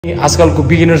आजकलको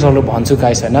बिगिनर्सहरुले भन्छु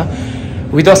गाइस हैन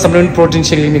without supplement protein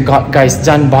shake लिने गाइस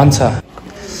जान भन्छ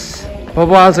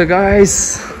बाबा आज गाइस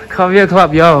खव्या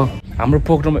क्लब यो हाम्रो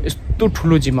पोखरामा यस्तो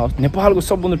ठुलो जिम हो नेपालको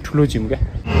सबभन्दा ठुलो जिम के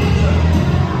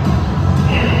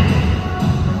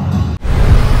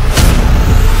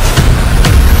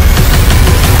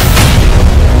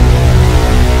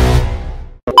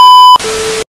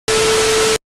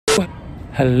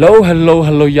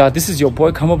Hello, yeah, this is your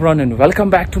boy come up and welcome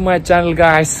back to my channel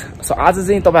guys. So आज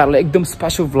चाहिँ तपाईहरुलाई एकदम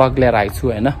स्पेशल vlog लिएर आएको छु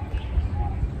हैन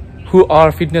who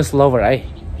are fitness lover है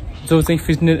जो चाहिँ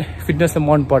फिटनेस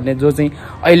मन पर्ने जो चाहिँ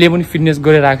अहिले पनि फिटनेस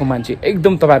गरिरहेको मान्छे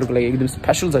एकदम तपाईहरुको लागि एकदम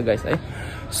स्पेशल छ गाइस है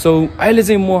सो अहिले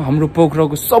चाहिँ म हाम्रो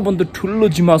पोखराको सबभन्दा ठुलो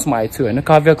जिम हाउसमा आएको छु हैन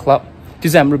काव्य क्लब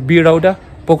त्यो चाहिँ हाम्रो बिरौडा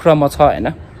पोखरामा छ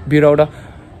हैन बिरौडा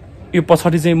यो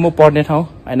पछाडी चाहिँ म पढ्ने ठाउँ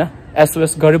हैन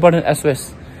एसओएस गरिबर्न एसओएस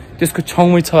त्यसको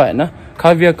छाउमै छ हैन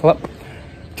काव्य क्लब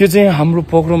त्यो चाहिँ हाम्रो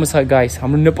पोखरामा छ गाइस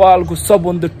हाम्रो नेपालको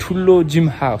सबभन्दा ठुलो जिम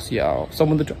हाउस या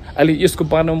सबभन्दा अहिले यसको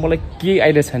बारेमा मलाई केही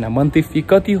आइडिया छैन मन्थली फी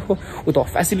कति हो उता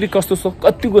फ्यासिलिटी कस्तो छ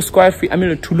कतिको स्क्वायर फी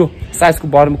हामी ठुलो साइजको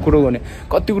बारेमा कुरा गर्ने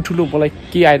कतिको ठुलो मलाई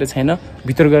केही आइडिया छैन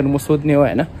भित्र गएर म सोध्ने हो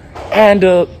हैन एन्ड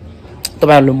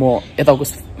तपाईहरुले म यताको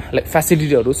लाइक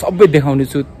फ्यासिलिटीहरु सबै देखाउने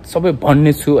छु सबै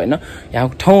भन्ने छु हैन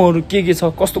यहाँको ठाउँहरु के छ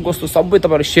कस्तो कस्तो सबै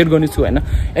तपाईहरु शेयर गर्ने छु हैन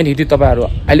एन्ड यदि तपाईहरु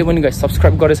अहिले पनि गाइस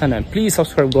सब्स्क्राइब गरेछन् भने प्लिज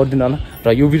सब्स्क्राइब गरिदिनु होला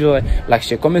र यो भिडियोलाई लाइक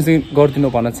शेयर कमेन्ट गरिदिनु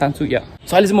भन्न चाहन्छु या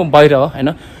सो अहिले चाहिँ म बाहिर हो हैन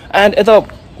एन्ड यता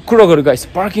कुरा गरौँ गाइस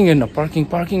पार्किङ हेर्न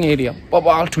पार्किङ एरिया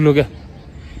बबाल ठुलो के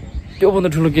त्यो भन्दा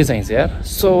ठुलो के चाहिन्छ यार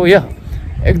सो या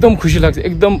एकदम खुसी लाग्छ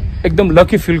एकदम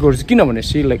लकी फिल गर्छु किनभने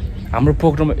सी लाइक हाम्रो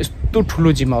पोखरामा यस्तो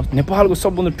ठुलो जिम हाउस नेपालको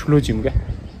सबभन्दा ठुलो जिम के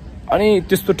अनि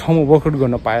त्यस्तो ठाउँमा वर्कआउट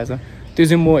गर्न पाएछ त्यो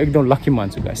चाहिँ म एकदम लकी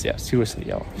मान्छु गाइस यार सिरियसली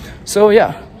यार सो या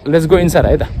लेट्स गो इनसाइड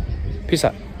है त peace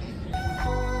out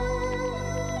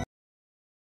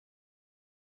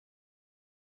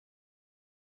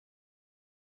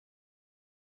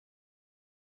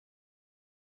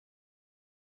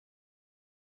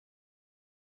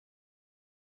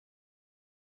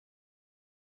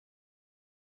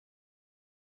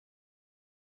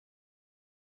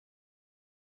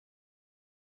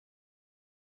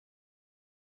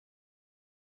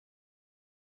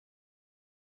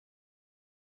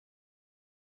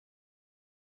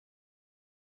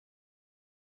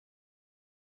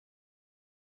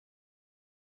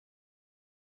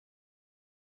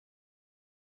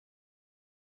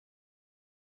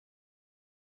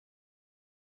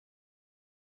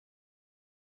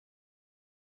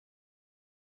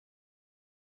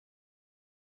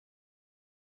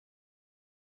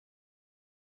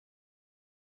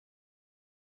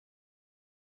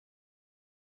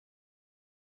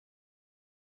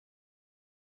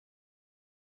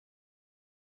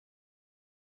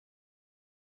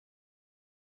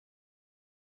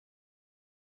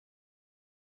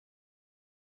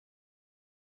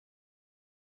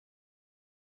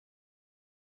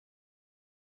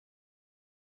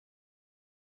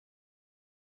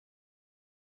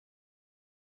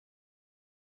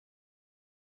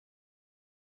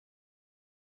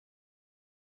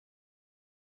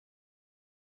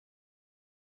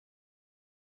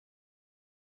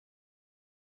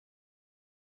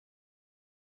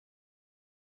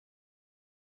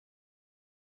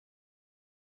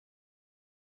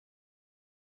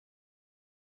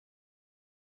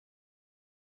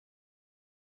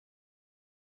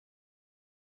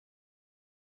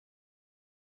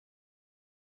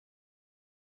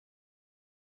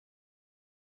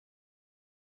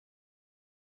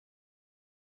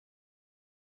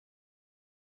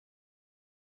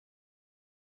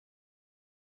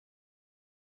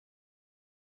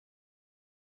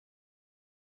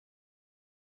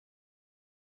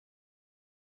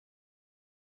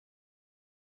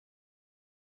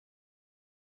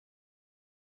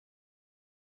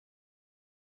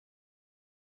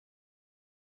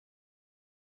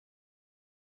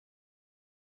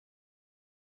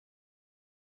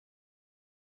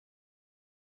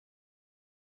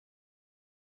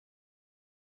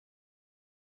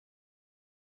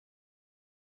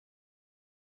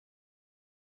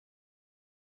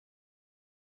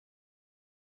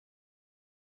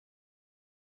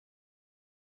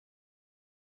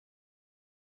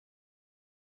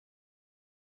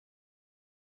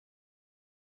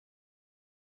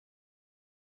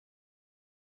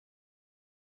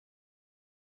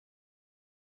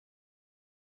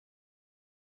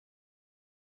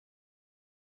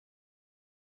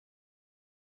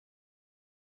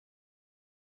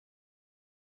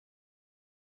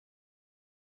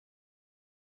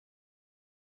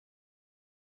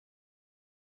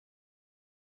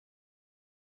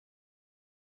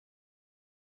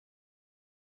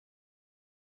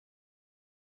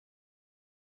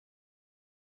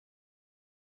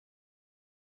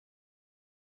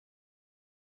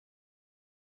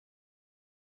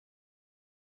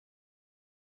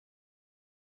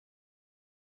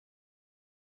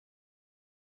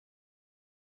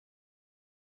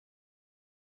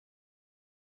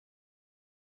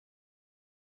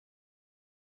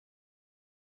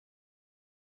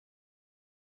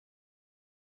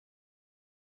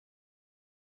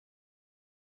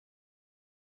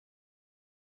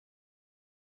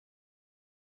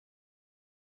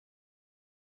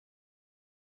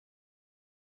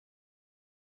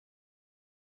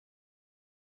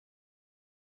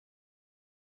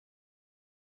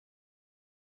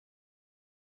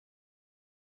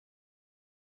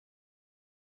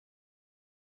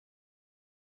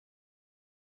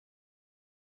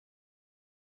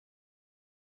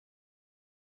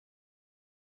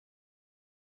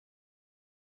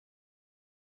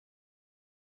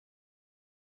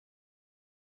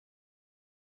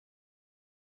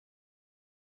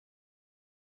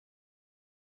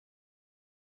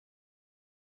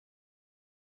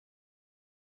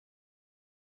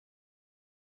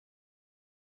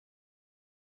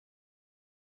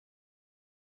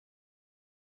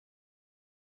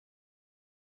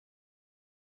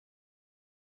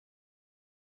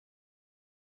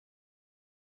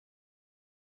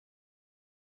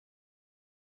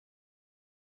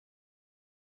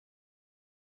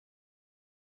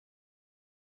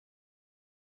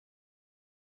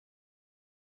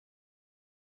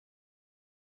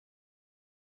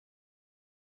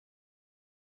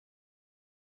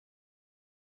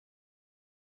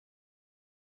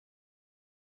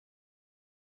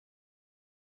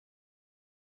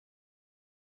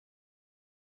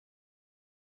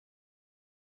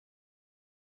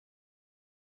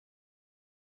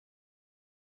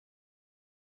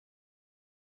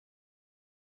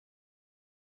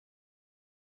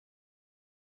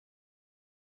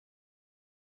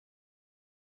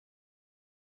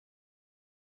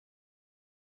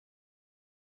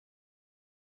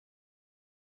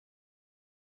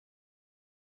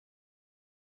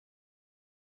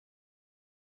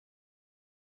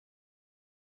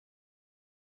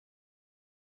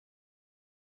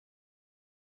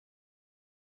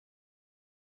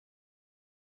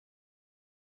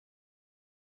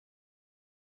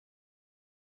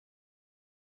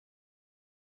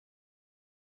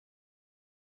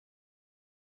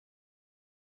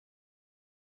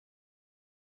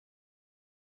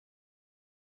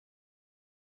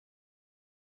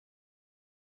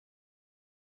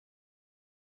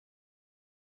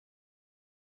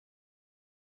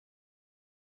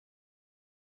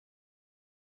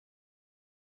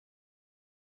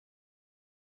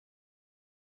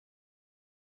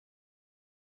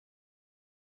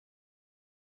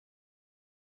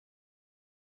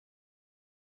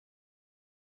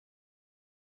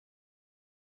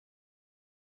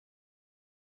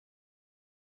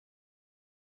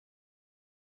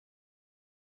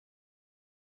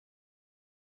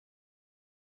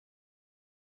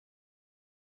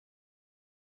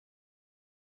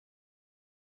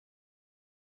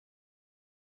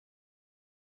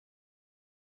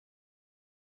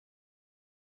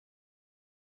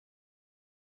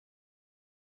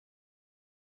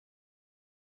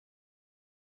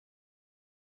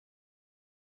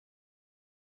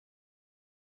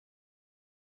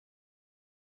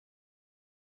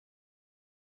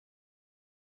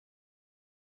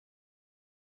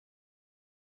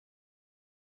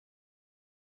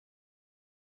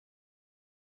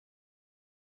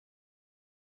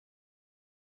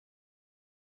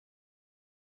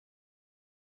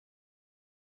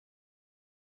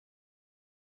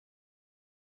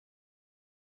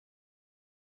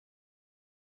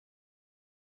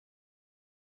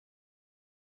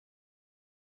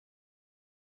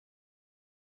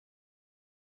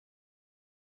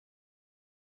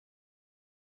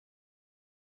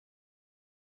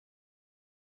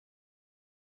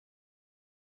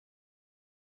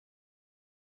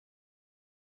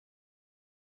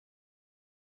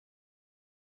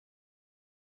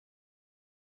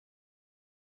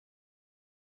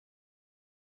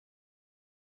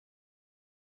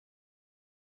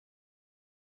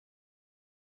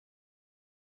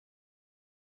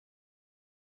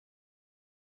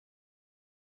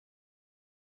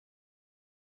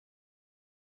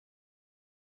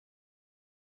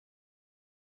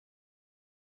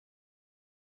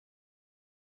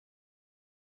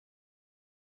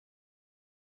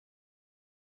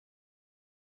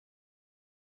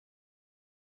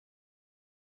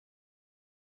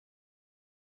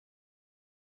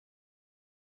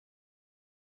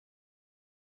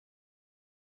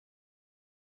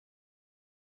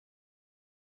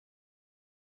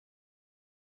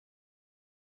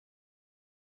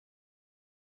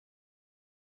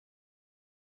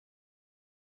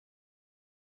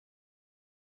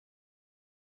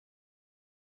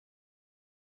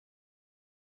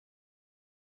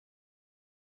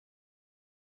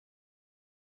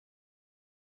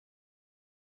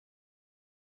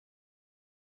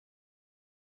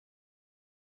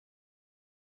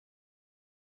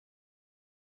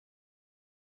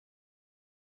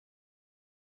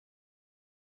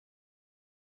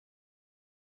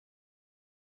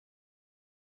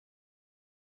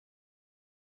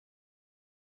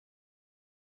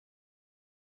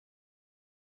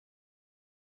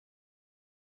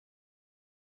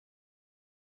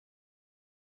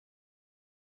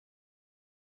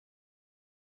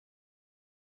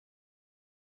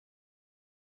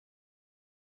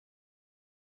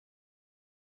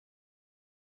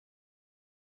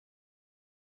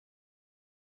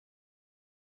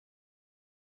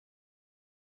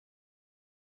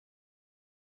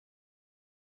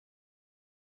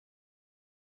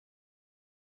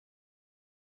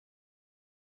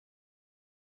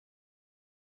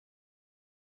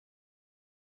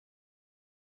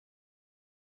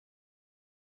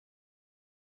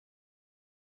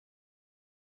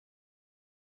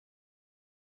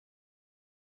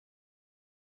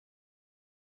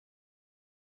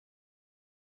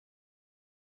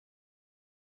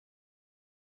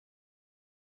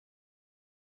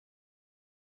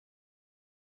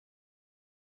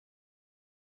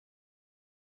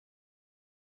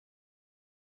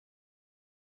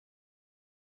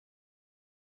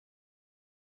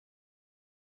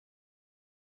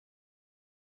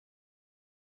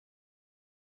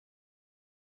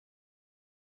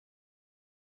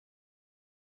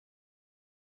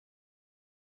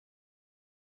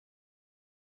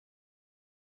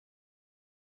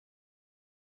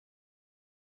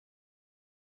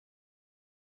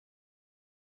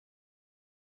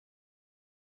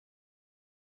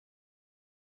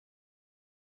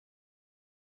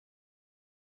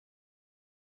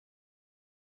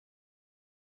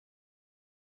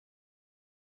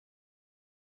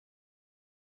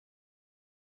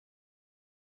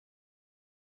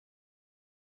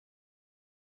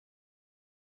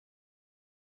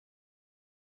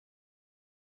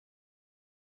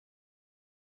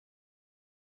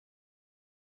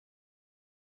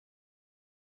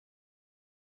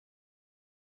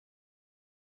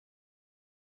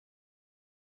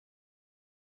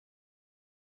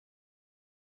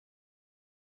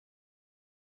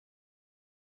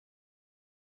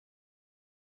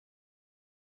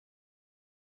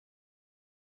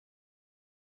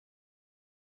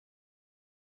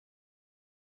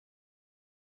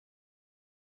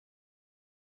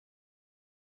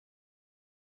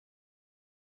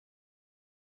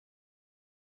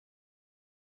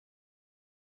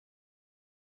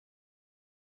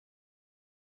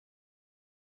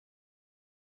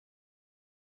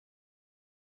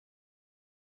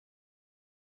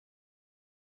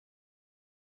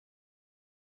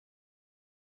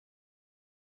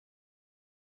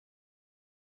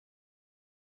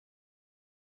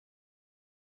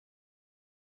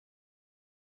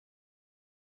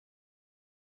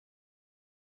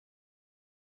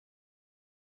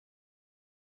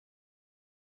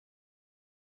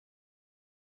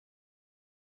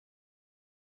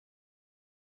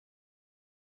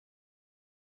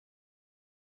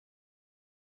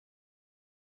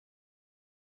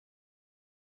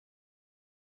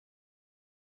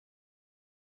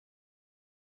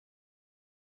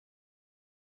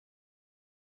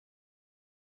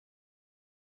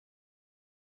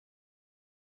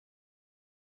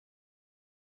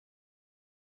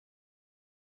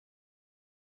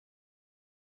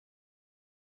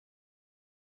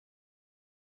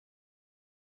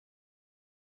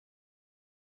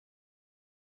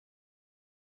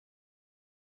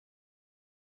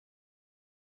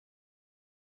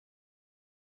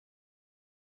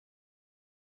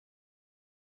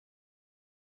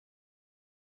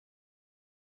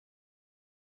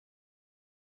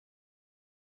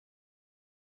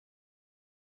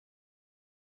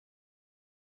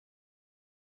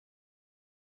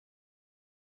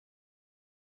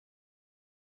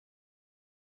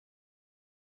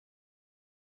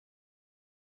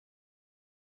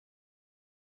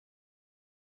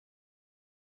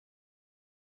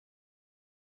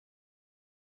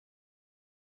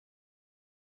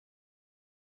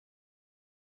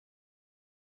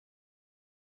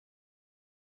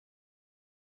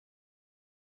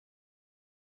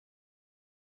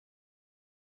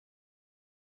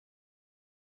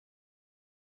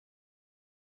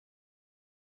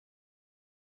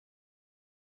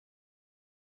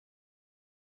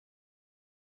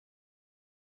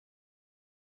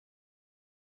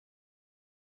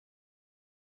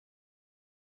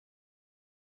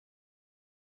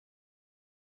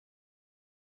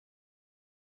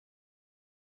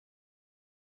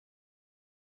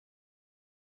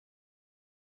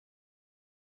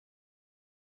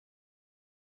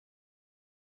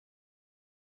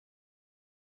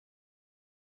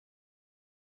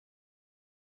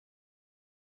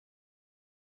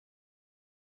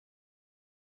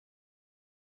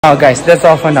Guys, that's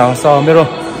all for now. So मेरो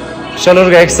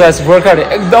shoulder exercise workout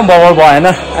एकदम बवाल भयो हैन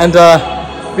and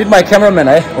with my cameraman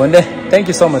है भन्दै thank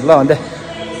you so much ल भन्दै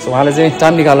so उहाँले चाहिँ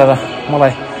टाइम निकालेर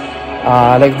मलाई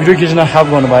like भिडियो खिच्न हेल्प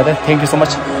गर्नुभयो त thank you so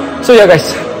much. So yeah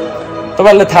guys,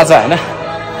 तपाईहरुलाई थाहा छ हैन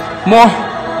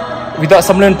म without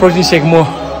supplement protein shake म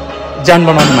जान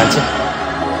बनाउने मान्छे.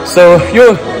 So yo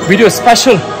video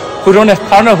special who don't have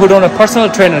partner, who don't have personal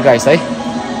trainer guys है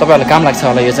तपाईहरुलाई काम लाग्छ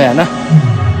होला यो चाहिँ हैन.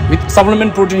 With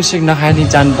supplement protein shake नखाए नि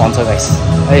जान भन्छ guys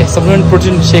है supplement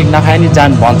protein shake नखाए नि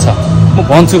जान भन्छ म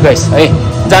भन्छु guys है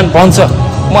जान भन्छ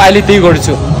म अहिले त्यही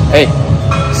गर्छु है.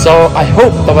 So I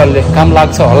hope तपाईहरुले काम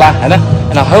लाग्छ होला हैन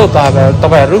and I hope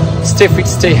तपाईहरु stay fit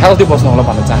stay healthy बस्नु होला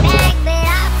भन्न चाहन्छु.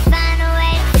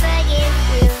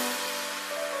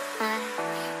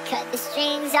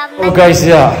 Oh guys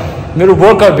yeah मेरो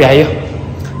वर्कआउट भ्यायो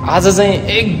आज चाहिँ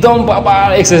एकदम बाबा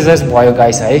एक्सरसाइज भयो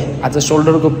गाइस है आज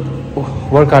शोल्डरको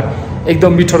वर्कआउट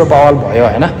एकदम मिठो र बावल भयो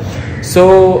हैन. सो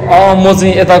म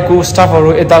चाहिँ यताको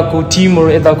स्टाफहरु यताको टिमहरु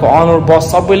यताको अनर बस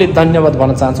सबैले धन्यवाद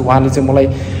भन्न चाहन्छु. उहाँले चाहिँ मलाई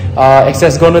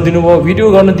एक्सरसाइज गर्न दिनुभयो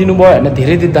भिडियो गर्न दिनुभयो हैन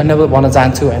धेरै धेरै धन्यवाद भन्न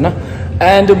चाहन्छु हैन.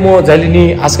 एन्ड म जहिले नि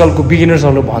आजकलको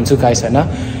बिगिनर्सहरुले भन्छु गाइस हैन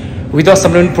विदाउट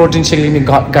सप्लिमेन्ट प्रोटिन शेक लिने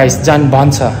गाइस जान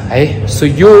भन्छ है. सो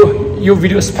यो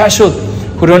video special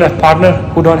who don't have partner,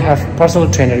 who don't have personal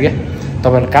trainer के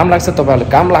तपाईहरुलाई काम लाग्छ तपाईहरुलाई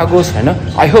काम लागोस् हैन.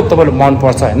 आई होप तपाईहरुलाई मन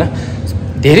पर्छ हैन.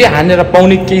 धेरै हानेर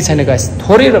पाउने केही छैन गाइस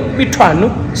थोरै र मिठो हान्नु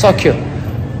सक्यो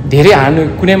धेरै हान्नु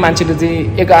कुनै मान्छेले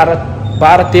चाहिँ 11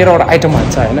 12 13 वटा आइटम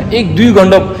हान्छ हैन 1-2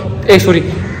 घण्टा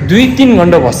 2-3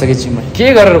 घण्टा बस्छ के जिममा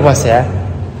के गरेर बस्छ यार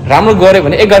राम्रो गरे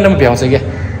भने 1 घण्टामा भ्याउँछ के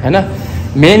हैन.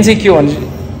 मेन चाहिँ के हो भने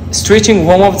स्ट्रेचिङ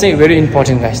वार्म अप चाहिँ भेरी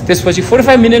इम्पोर्टेन्ट गाइस. त्यसपछि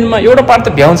 45 मिनेटमा एउटा पार्ट त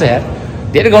भ्याउँछ यार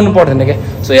धेरै गर्नु पर्दैन के.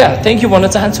 सो या थ्यांक यू भन्न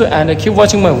चाहन्छु end keep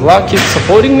watching my vlog keep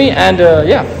supporting me and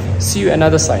या सी यू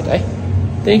अनदर साइड है.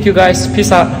 Thank you guys.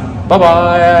 Peace out. Bye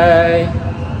bye.